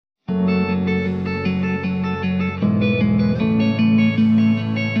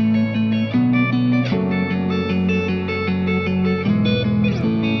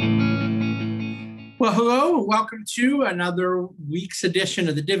welcome to another week's edition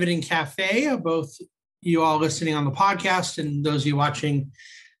of the Dividend Cafe. Both you all listening on the podcast and those of you watching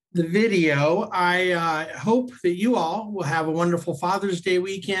the video. I hope that you all will have a wonderful Father's Day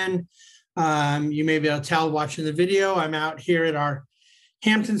weekend. You may be able to tell watching the video, I'm out here at our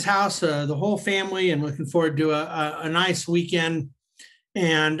Hamptons house, the whole family, and looking forward to a nice weekend.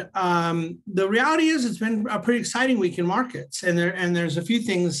 And the reality is it's been a pretty exciting week in markets, and there's a few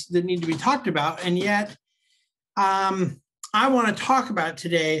things that need to be talked about. And yet I want to talk about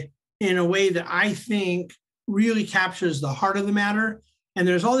today in a way that I think really captures the heart of the matter. And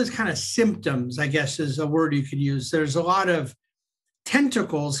there's all these kind of symptoms, I guess is a word you could use. There's a lot of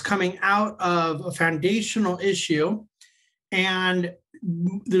tentacles coming out of a foundational issue, and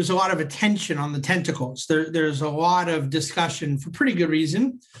there's a lot of attention on the tentacles. There's a lot of discussion, for pretty good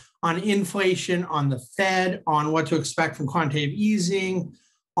reason, on inflation, on the Fed, on what to expect from quantitative easing,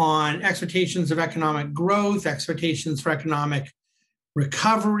 on expectations of economic growth, expectations for economic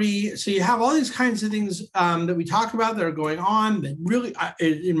recovery. So you have all these kinds of things that we talk about that are going on that really,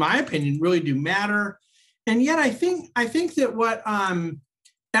 in my opinion, really do matter. And yet I think that what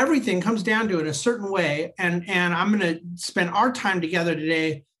everything comes down to in a certain way, and I'm going to spend our time together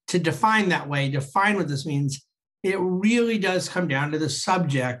today to define that way, define what this means. It really does come down to the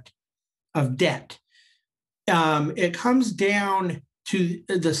subject of debt. It comes down to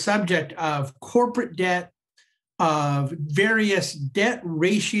the subject of corporate debt, of various debt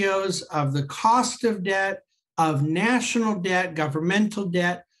ratios, of the cost of debt, of national debt, governmental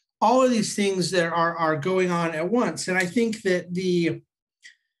debt, all of these things that are going on at once. And I think that the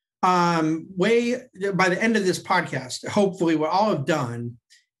way, by the end of this podcast, hopefully what I'll have done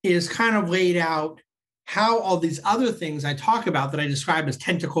is kind of laid out how all these other things I talk about that I describe as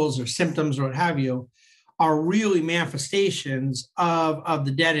tentacles or symptoms or what have you are really manifestations of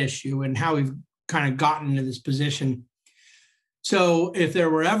the debt issue and how we've kind of gotten into this position. So if there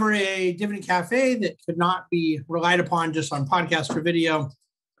were ever a Dividend Cafe that could not be relied upon just on podcast or video,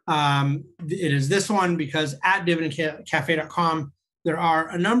 it is this one, because at dividendcafe.com, there are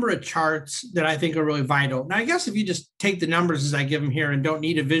a number of charts that I think are really vital. Now, I guess if you just take the numbers as I give them here and don't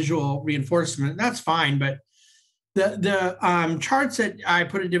need a visual reinforcement, that's fine. But the charts that I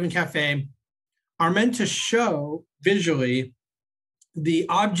put at Dividend Cafe are meant to show visually the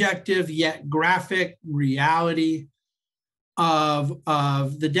objective yet graphic reality of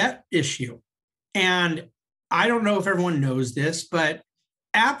the debt issue. And I don't know if everyone knows this, but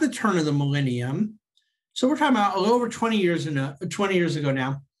at the turn of the millennium, so we're talking about a little over 20 years ago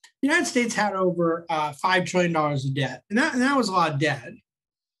now, the United States had over $5 trillion of debt. And that was a lot of debt.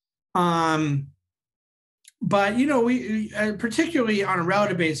 But, we particularly on a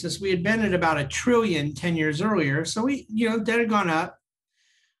relative basis, we had been at about $1 trillion 10 years earlier. So debt had gone up.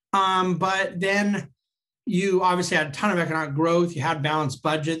 But then you obviously had a ton of economic growth. You had balanced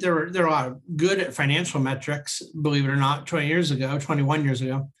budget. There were a lot of good financial metrics, believe it or not, 21 years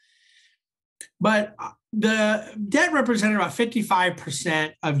ago. But the debt represented about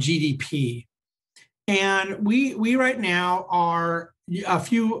 55% of GDP. And we right now are a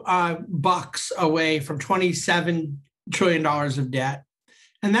few bucks away from $27 trillion of debt.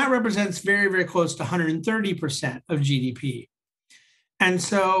 And that represents very, very close to 130% of GDP. And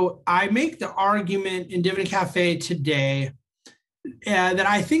so I make the argument in Dividend Cafe today that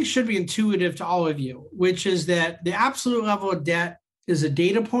I think should be intuitive to all of you, which is that the absolute level of debt is a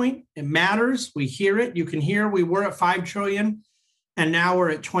data point. It matters. We hear it. You can hear we were at 5 trillion and now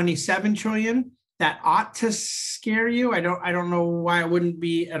we're at 27 trillion. That ought to scare you. I don't know why it wouldn't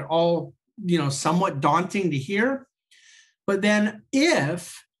be at all, somewhat daunting to hear. But then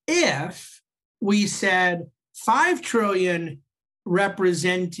if we said 5 trillion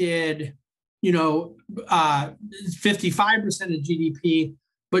represented, 55% of GDP,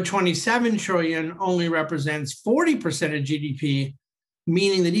 but 27 trillion only represents 40% of GDP,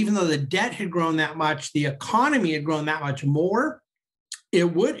 meaning that even though the debt had grown that much, the economy had grown that much more,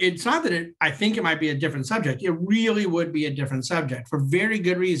 it's not that I think it might be a different subject. It really would be a different subject for very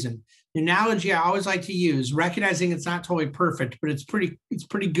good reason. The analogy I always like to use, recognizing it's not totally perfect, but it's pretty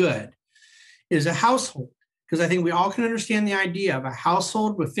good, is a household. Because I think we all can understand the idea of a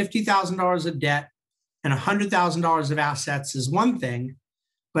household with $50,000 of debt and $100,000 of assets is one thing,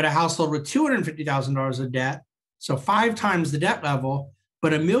 but a household with $250,000 of debt, so 5 times the debt level,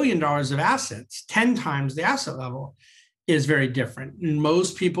 but $1 million of assets, 10 times the asset level, is very different. And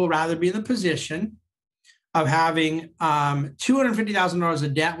most people rather be in the position of having $250,000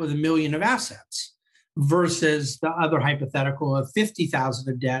 of debt with $1 million of assets versus the other hypothetical of $50,000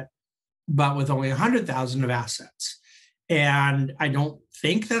 of debt, but with only $100,000 of assets. And I don't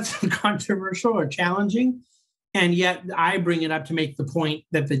think that's controversial or challenging. And yet I bring it up to make the point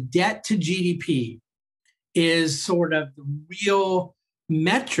that the debt to GDP is sort of the real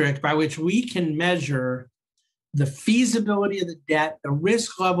metric by which we can measure the feasibility of the debt, the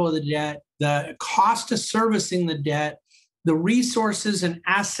risk level of the debt, the cost of servicing the debt, the resources and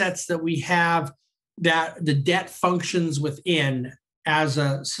assets that we have that the debt functions within as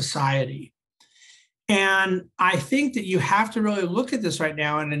a society. And I think that you have to really look at this right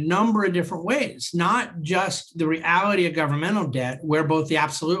now in a number of different ways, not just the reality of governmental debt, where both the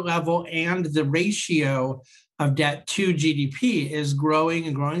absolute level and the ratio of debt to GDP is growing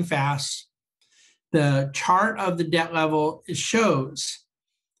and growing fast. The chart of the debt level shows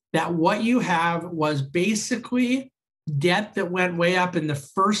that what you have was basically debt that went way up in the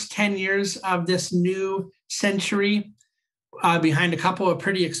first 10 years of this new century, behind a couple of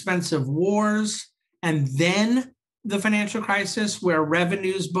pretty expensive wars, and then the financial crisis where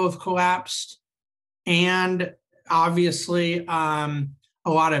revenues both collapsed, and obviously a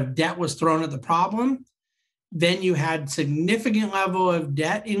lot of debt was thrown at the problem. Then you had significant level of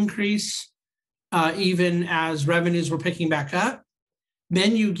debt increase, even as revenues were picking back up.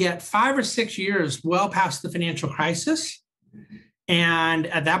 Then you get 5 or 6 years well past the financial crisis. And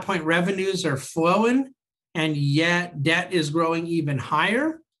at that point, revenues are flowing, and yet debt is growing even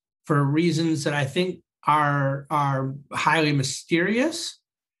higher for reasons that I think are highly mysterious.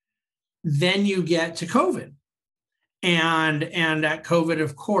 Then you get to COVID. And at COVID,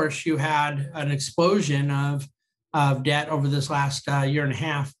 of course, you had an explosion of debt over this last year and a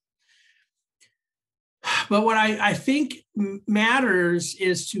half. But what I think matters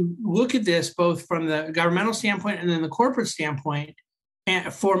is to look at this both from the governmental standpoint and then the corporate standpoint,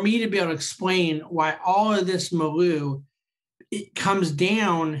 and for me to be able to explain why all of this milieu, it comes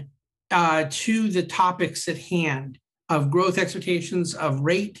down to the topics at hand of growth expectations, of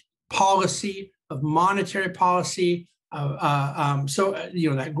rate policy, of monetary policy.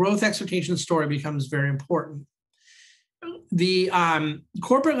 That growth expectation story becomes very important. The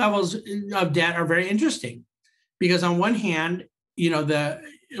corporate levels of debt are very interesting because on one hand, the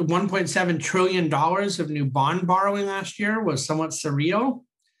 $1.7 trillion of new bond borrowing last year was somewhat surreal,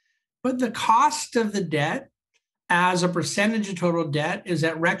 but the cost of the debt as a percentage of total debt is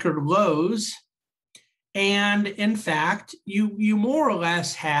at record lows. And in fact, you more or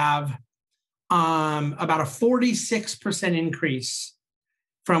less have about a 46% increase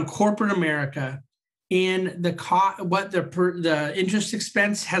from corporate America in what the interest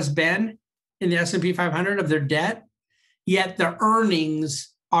expense has been in the S&P 500 of their debt, yet the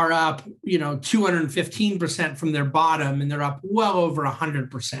earnings are up, 215% from their bottom, and they're up well over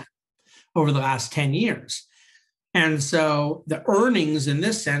 100% over the last 10 years. And so the earnings in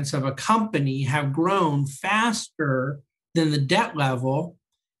this sense of a company have grown faster than the debt level.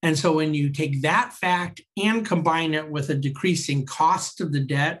 And so when you take that fact and combine it with a decreasing cost of the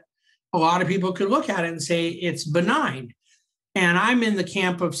debt, a lot of people could look at it and say it's benign. And I'm in the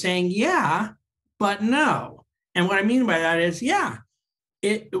camp of saying, yeah, but no. And what I mean by that is,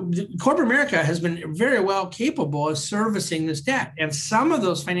 corporate America has been very well capable of servicing this debt. And some of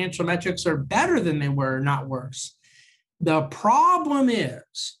those financial metrics are better than they were, not worse. The problem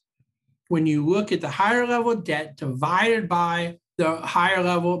is when you look at the higher level debt divided by the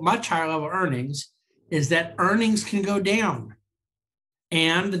much higher level earnings, is that earnings can go down.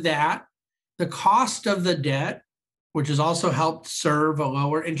 And that the cost of the debt, which has also helped serve a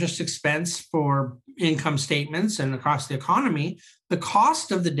lower interest expense for income statements and across the economy, the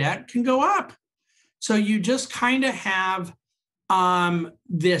cost of the debt can go up. So you just kind of have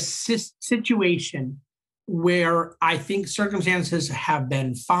this situation where I think circumstances have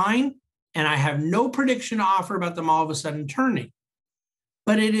been fine, and I have no prediction to offer about them all of a sudden turning.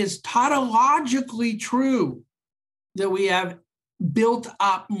 But it is tautologically true that we have built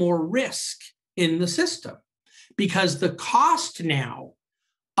up more risk in the system because the cost now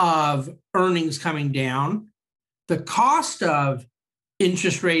of earnings coming down, the cost of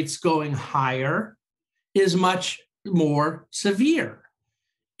interest rates going higher is much more severe.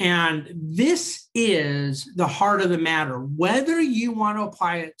 And this is the heart of the matter, whether you want to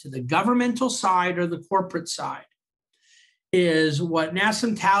apply it to the governmental side or the corporate side, is what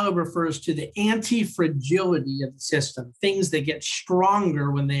Nassim Taleb refers to the anti-fragility of the system, things that get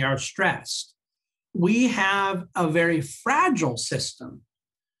stronger when they are stressed. We have a very fragile system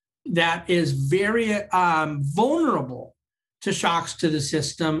that is very vulnerable to shocks to the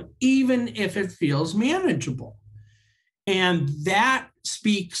system, even if it feels manageable. And that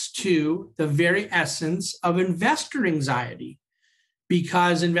speaks to the very essence of investor anxiety,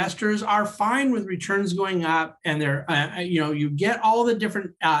 because investors are fine with returns going up, and they're, you get all the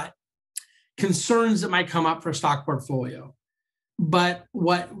different concerns that might come up for a stock portfolio. But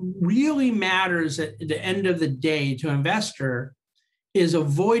what really matters at the end of the day to an investor is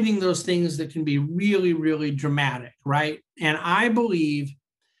avoiding those things that can be really, really dramatic, right? And I believe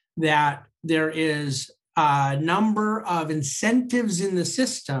that there is a number of incentives in the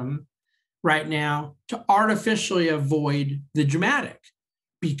system right now to artificially avoid the dramatic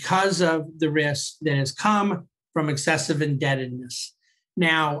because of the risk that has come from excessive indebtedness.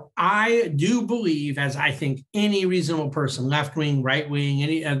 Now, I do believe, as I think any reasonable person, left wing, right wing,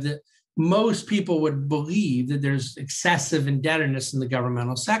 any of the most people would believe that there's excessive indebtedness in the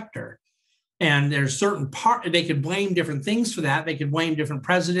governmental sector. And there's certain part, they could blame different things for that. They could blame different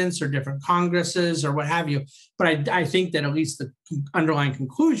presidents or different Congresses or what have you. But I think that at least the underlying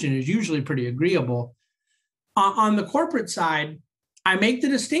conclusion is usually pretty agreeable. On the corporate side, I make the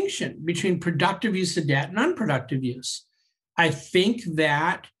distinction between productive use of debt and unproductive use. I think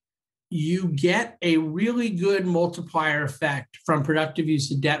that you get a really good multiplier effect from productive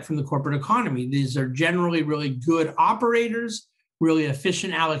use of debt from the corporate economy. These are generally really good operators, really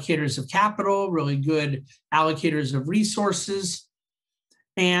efficient allocators of capital, really good allocators of resources.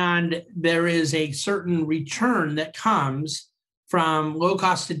 And there is a certain return that comes from low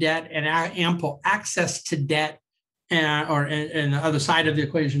cost of debt and ample access to debt, or the other side of the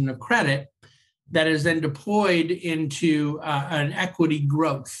equation of credit, that is then deployed into an equity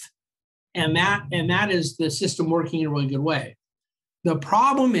growth. And that is the system working in a really good way. The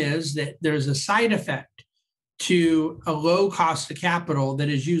problem is that there's a side effect to a low cost of capital that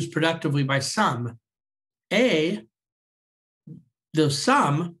is used productively by some. Those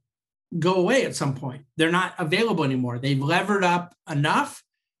some go away at some point. They're not available anymore. They've levered up enough.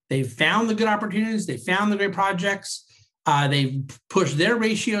 They've found the good opportunities. They found the great projects. They've pushed their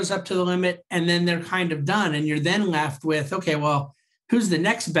ratios up to the limit, and then they're kind of done. And you're then left with, okay, well, who's the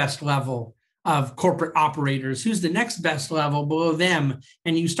next best level of corporate operators? Who's the next best level below them?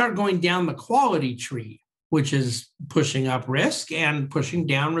 And you start going down the quality tree, which is pushing up risk and pushing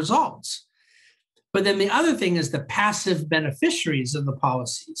down results. But then the other thing is the passive beneficiaries of the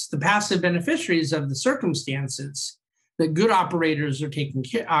policies, the passive beneficiaries of the circumstances that good operators are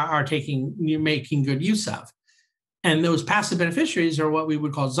making good use of. And those passive beneficiaries are what we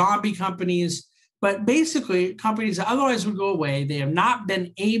would call zombie companies, but basically companies that otherwise would go away. They have not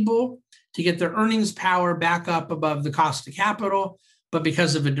been able to get their earnings power back up above the cost of capital, but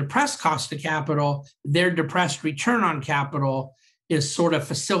because of a depressed cost of capital, their depressed return on capital is sort of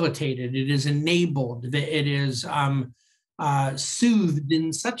facilitated. It is enabled. It is soothed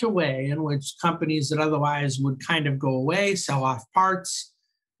in such a way in which companies that otherwise would kind of go away, sell off parts,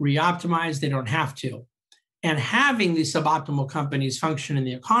 re-optimize, they don't have to. And having these suboptimal companies function in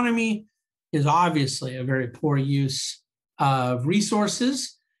the economy is obviously a very poor use of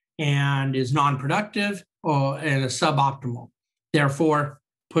resources and is non-productive and is suboptimal. Therefore,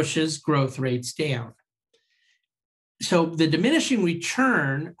 pushes growth rates down. So the diminishing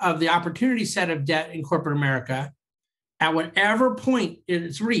return of the opportunity set of debt in corporate America at whatever point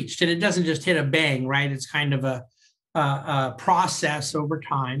it's reached, and it doesn't just hit a bang, right? It's kind of a process over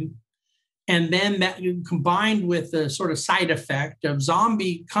time. And then that combined with the sort of side effect of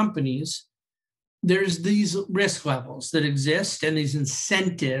zombie companies, there's these risk levels that exist and these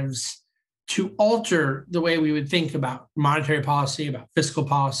incentives to alter the way we would think about monetary policy, about fiscal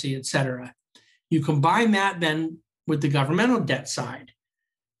policy, et cetera. You combine that then with the governmental debt side.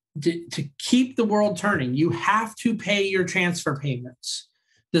 To keep the world turning, you have to pay your transfer payments.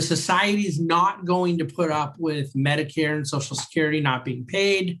 The society is not going to put up with Medicare and Social Security not being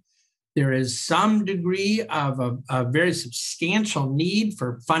paid. There is some degree of a very substantial need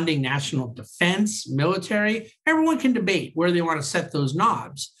for funding national defense, military. Everyone can debate where they want to set those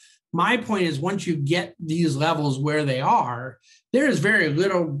knobs. My point is, once you get these levels where they are, there is very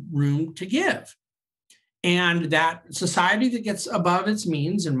little room to give. And that society that gets above its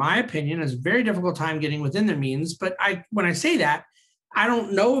means, in my opinion, has a very difficult time getting within their means. But when I say that, I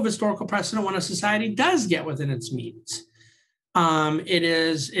don't know of historical precedent when a society does get within its means. It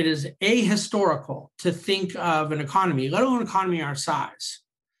is ahistorical to think of an economy, let alone an economy our size,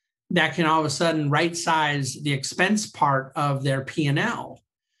 that can all of a sudden right-size the expense part of their P&L.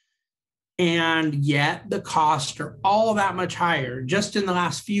 And yet the costs are all that much higher just in the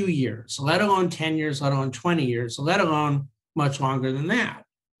last few years, let alone 10 years, let alone 20 years, let alone much longer than that.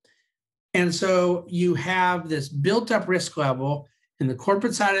 And so you have this built-up risk level in the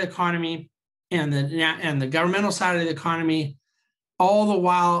corporate side of the economy and the governmental side of the economy, all the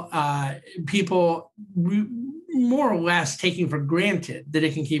while people more or less taking for granted that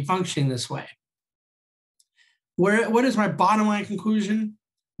it can keep functioning this way. What is my bottom line conclusion?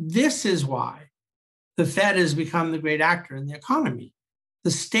 This is why the Fed has become the great actor in the economy.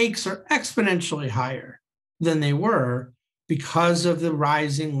 The stakes are exponentially higher than they were because of the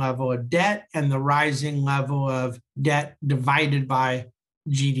rising level of debt and the rising level of debt divided by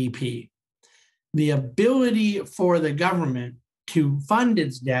GDP. The ability for the government to fund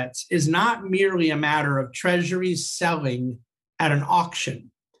its debts is not merely a matter of treasuries selling at an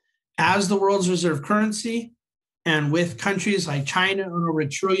auction. As the world's reserve currency, and with countries like China own over $1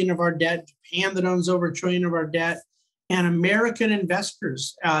 trillion of our debt, Japan that owns over $1 trillion of our debt, and American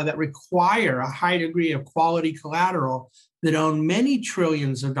investors that require a high degree of quality collateral that own many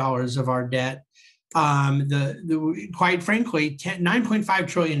trillions of dollars of our debt, quite frankly, 9.5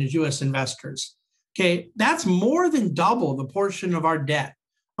 trillion is U.S. investors. Okay, that's more than double the portion of our debt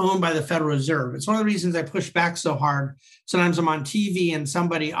owned by the Federal Reserve. It's one of the reasons I push back so hard. Sometimes I'm on TV and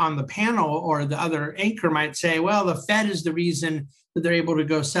somebody on the panel or the other anchor might say, well, the Fed is the reason that they're able to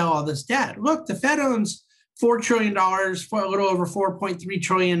go sell all this debt. Look, the Fed owns $4 trillion, for a little over 4.3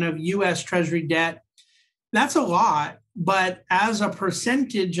 trillion of US Treasury debt. That's a lot, but as a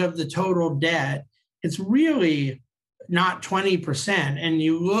percentage of the total debt, it's really not 20%. And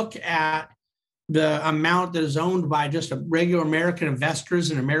you look at the amount that is owned by just regular American investors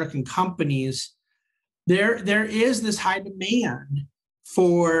and American companies, there is this high demand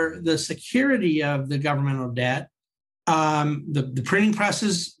for the security of the governmental debt. The printing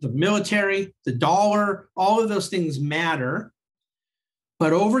presses, the military, the dollar, all of those things matter.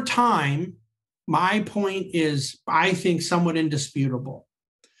 But over time, my point is, I think, somewhat indisputable,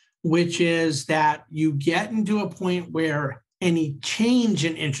 which is that you get into a point where any change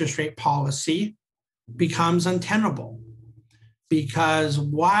in interest rate policy becomes untenable. Because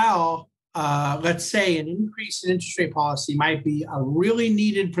while, let's say, an increase in interest rate policy might be a really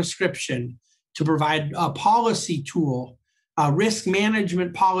needed prescription to provide a policy tool, a risk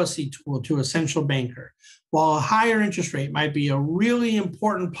management policy tool to a central banker, while a higher interest rate might be a really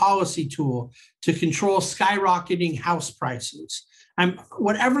important policy tool to control skyrocketing house prices.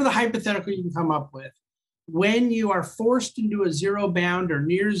 Whatever the hypothetical you can come up with, when you are forced into a zero bound or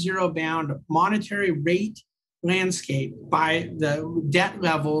near zero bound monetary rate landscape by the debt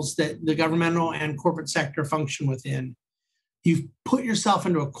levels that the governmental and corporate sector function within, you've put yourself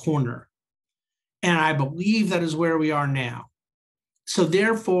into a corner. And I believe that is where we are now. So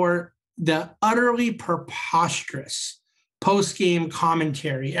therefore, the utterly preposterous post-game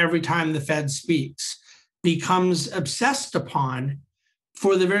commentary every time the Fed speaks becomes obsessed upon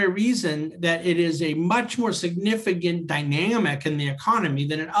for the very reason that it is a much more significant dynamic in the economy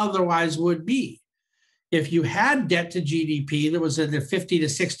than it otherwise would be. If you had debt to GDP that was in the 50 to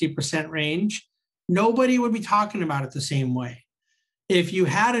 60% range, nobody would be talking about it the same way. If you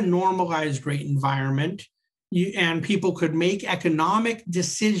had a normalized rate environment and people could make economic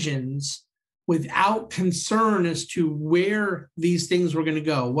decisions without concern as to where these things were going to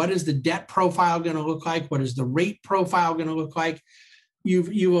go, what is the debt profile going to look like? What is the rate profile going to look like?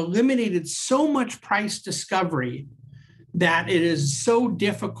 You eliminated so much price discovery that it is so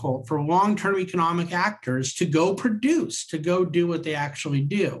difficult for long-term economic actors to go produce, to go do what they actually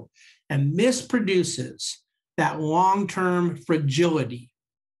do. And this produces that long-term fragility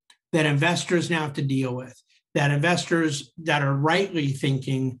that investors now have to deal with, that investors that are rightly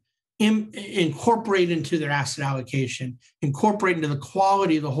thinking incorporate into their asset allocation, incorporate into the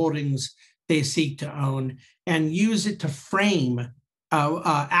quality of the holdings they seek to own, and use it to frame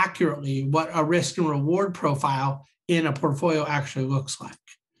accurately what a risk and reward profile in a portfolio actually looks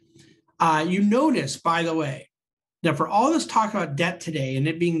like. You notice, by the way, that for all this talk about debt today and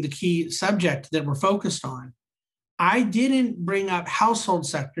it being the key subject that we're focused on, I didn't bring up household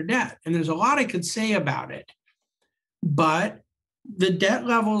sector debt. And there's a lot I could say about it. But the debt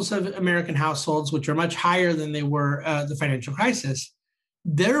levels of American households, which are much higher than they were the financial crisis,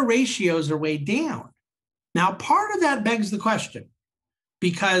 their ratios are way down. Now, part of that begs the question,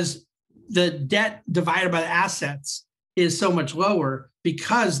 because the debt divided by the assets is so much lower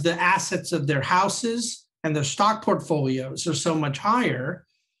because the assets of their houses and their stock portfolios are so much higher.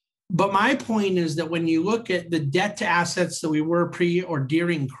 But my point is that when you look at the debt to assets that we were pre or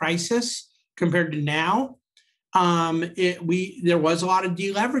during crisis compared to now, there was a lot of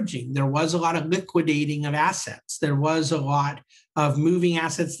deleveraging. There was a lot of liquidating of assets. There was a lot of moving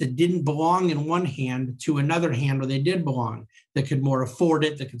assets that didn't belong in one hand to another hand where they did belong, that could more afford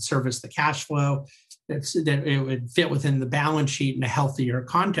it, that could service the cash flow, that it would fit within the balance sheet in a healthier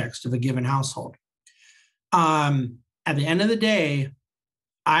context of a given household. At the end of the day,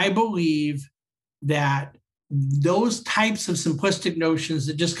 I believe that those types of simplistic notions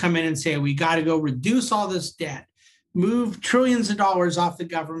that just come in and say, we got to go reduce all this debt, move trillions of dollars off the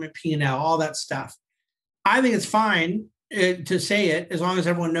government P&L, all that stuff. I think it's fine to say it as long as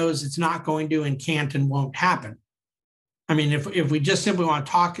everyone knows it's not going to and can't and won't happen. I mean, if we just simply want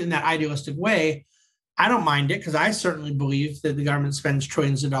to talk in that idealistic way, I don't mind it because I certainly believe that the government spends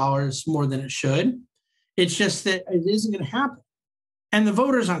trillions of dollars more than it should. It's just that it isn't going to happen. And the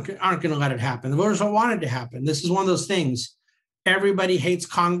voters aren't going to let it happen. The voters don't want it to happen. This is one of those things. Everybody hates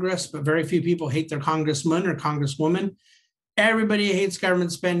Congress, but very few people hate their congressman or congresswoman. Everybody hates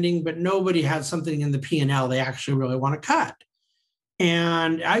government spending, but nobody has something in the P&L they actually really want to cut.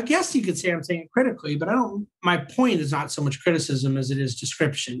 And I guess you could say I'm saying it critically, but my point is not so much criticism as it is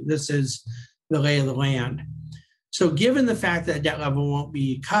description. This is the lay of the land. So given the fact that debt level won't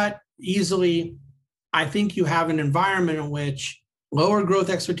be cut easily, I think you have an environment in which lower growth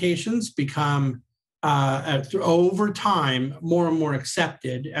expectations become over time more and more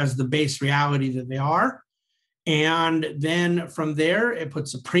accepted as the base reality that they are. And then from there, it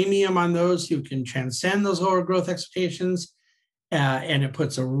puts a premium on those who can transcend those lower growth expectations. And it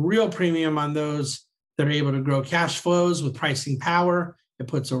puts a real premium on those that are able to grow cash flows with pricing power. It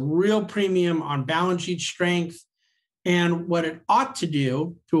puts a real premium on balance sheet strength. And what it ought to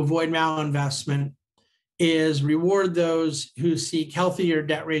do to avoid malinvestment is reward those who seek healthier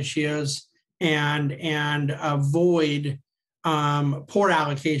debt ratios and avoid poor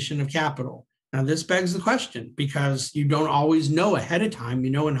allocation of capital. Now, this begs the question because you don't always know ahead of time,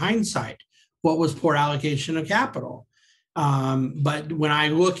 you know, in hindsight, what was poor allocation of capital. But when I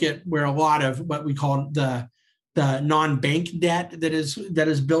look at where a lot of what we call the non-bank debt that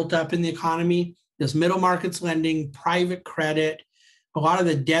is built up in the economy, this middle markets lending, private credit, a lot of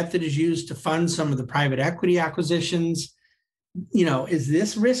the debt that is used to fund some of the private equity acquisitions, you know, is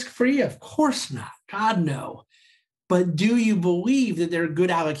this risk-free? Of course not. God, no. But do you believe that there are good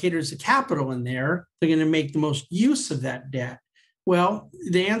allocators of capital in there? They're going to make the most use of that debt. Well,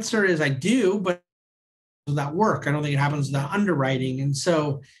 the answer is I do, but that work. I don't think it happens without underwriting. And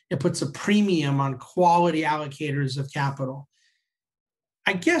so it puts a premium on quality allocators of capital.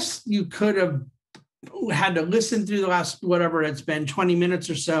 I guess you could have had to listen through the last, whatever it's been, 20 minutes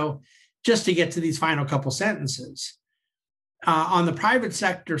or so, just to get to these final couple sentences. On the private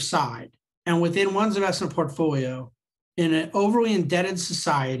sector side, and within one's investment portfolio, in an overly indebted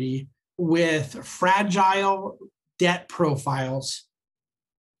society with fragile debt profiles,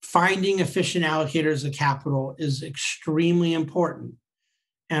 finding efficient allocators of capital is extremely important.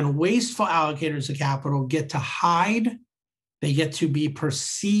 And wasteful allocators of capital get to hide. They get to be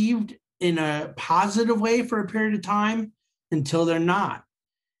perceived in a positive way for a period of time until they're not.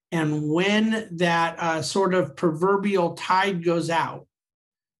 And when that sort of proverbial tide goes out,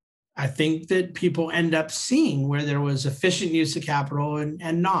 I think that people end up seeing where there was efficient use of capital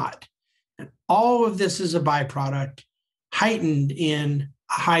and not. And all of this is a byproduct, heightened in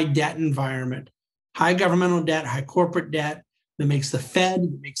a high debt environment, high governmental debt, high corporate debt that makes the Fed,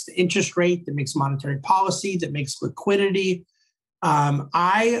 that makes the interest rate, that makes monetary policy, that makes liquidity.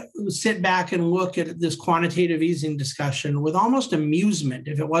 I sit back and look at this quantitative easing discussion with almost amusement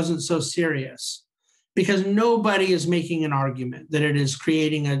if it wasn't so serious, because nobody is making an argument that it is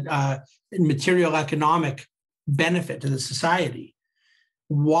creating a material economic benefit to the society.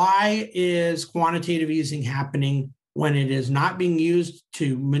 Why is quantitative easing happening when it is not being used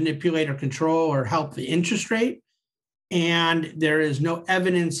to manipulate or control or help the interest rate? And there is no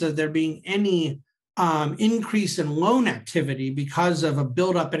evidence of there being any increase in loan activity because of a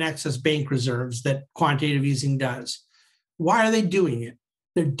buildup in excess bank reserves that quantitative easing does. Why are they doing it?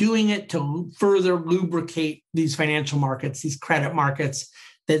 They're doing it to further lubricate these financial markets, these credit markets,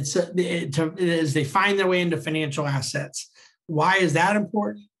 as they find their way into financial assets. Why is that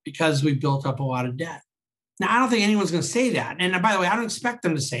important? Because we built up a lot of debt. Now, I don't think anyone's going to say that. And by the way, I don't expect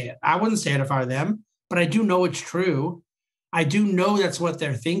them to say it. I wouldn't say it if I were them, but I do know it's true. I do know that's what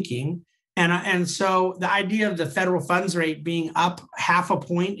they're thinking. And so the idea of the federal funds rate being up 0.5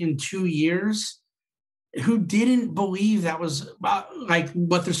 point in 2 years, who didn't believe that was like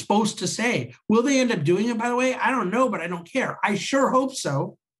what they're supposed to say? Will they end up doing it, by the way? I don't know, but I don't care. I sure hope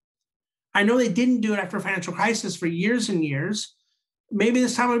so. I know they didn't do it after a financial crisis for years and years. Maybe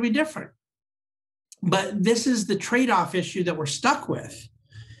this time it'll be different. But this is the trade-off issue that we're stuck with,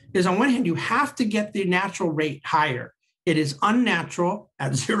 is on one hand, you have to get the natural rate higher. It is unnatural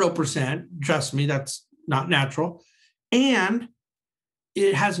at 0%. Trust me, that's not natural. And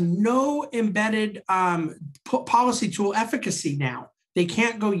it has no embedded policy tool efficacy now. They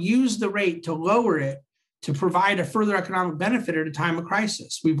can't go use the rate to lower it to provide a further economic benefit at a time of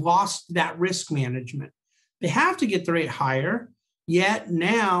crisis. We've lost that risk management. They have to get the rate higher, Yet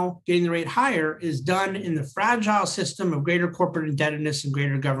now getting the rate higher is done in the fragile system of greater corporate indebtedness and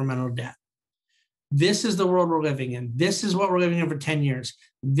greater governmental debt. This is the world we're living in. This is what we're living in for 10 years.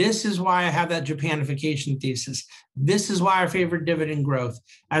 This is why I have that Japanification thesis. This is why I favor dividend growth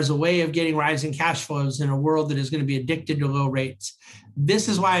as a way of getting rising cash flows in a world that is going to be addicted to low rates. This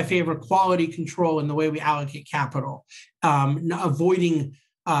is why I favor quality control in the way we allocate capital, avoiding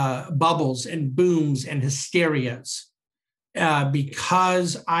bubbles and booms and hysterias,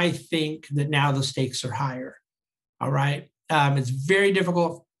 because I think that now the stakes are higher. All right. It's very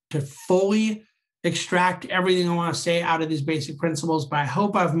difficult to fully extract everything I want to say out of these basic principles, but I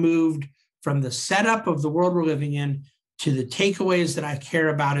hope I've moved from the setup of the world we're living in to the takeaways that I care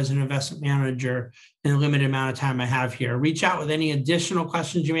about as an investment manager in the limited amount of time I have here. Reach out with any additional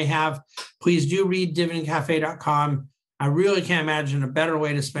questions you may have. Please do read dividendcafe.com. I really can't imagine a better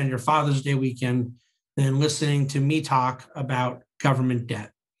way to spend your Father's Day weekend than listening to me talk about government debt.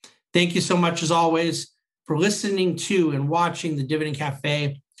 Thank you so much, as always, for listening to and watching the Dividend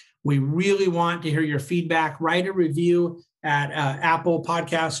Cafe. We really want to hear your feedback. Write a review at Apple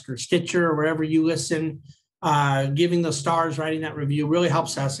Podcast or Stitcher or wherever you listen. Giving the stars, writing that review really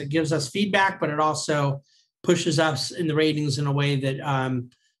helps us. It gives us feedback, but it also pushes us in the ratings in a way that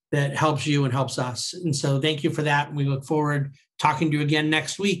that helps you and helps us. And so thank you for that. And we look forward to talking to you again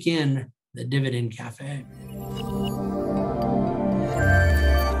next week in the Dividend Cafe.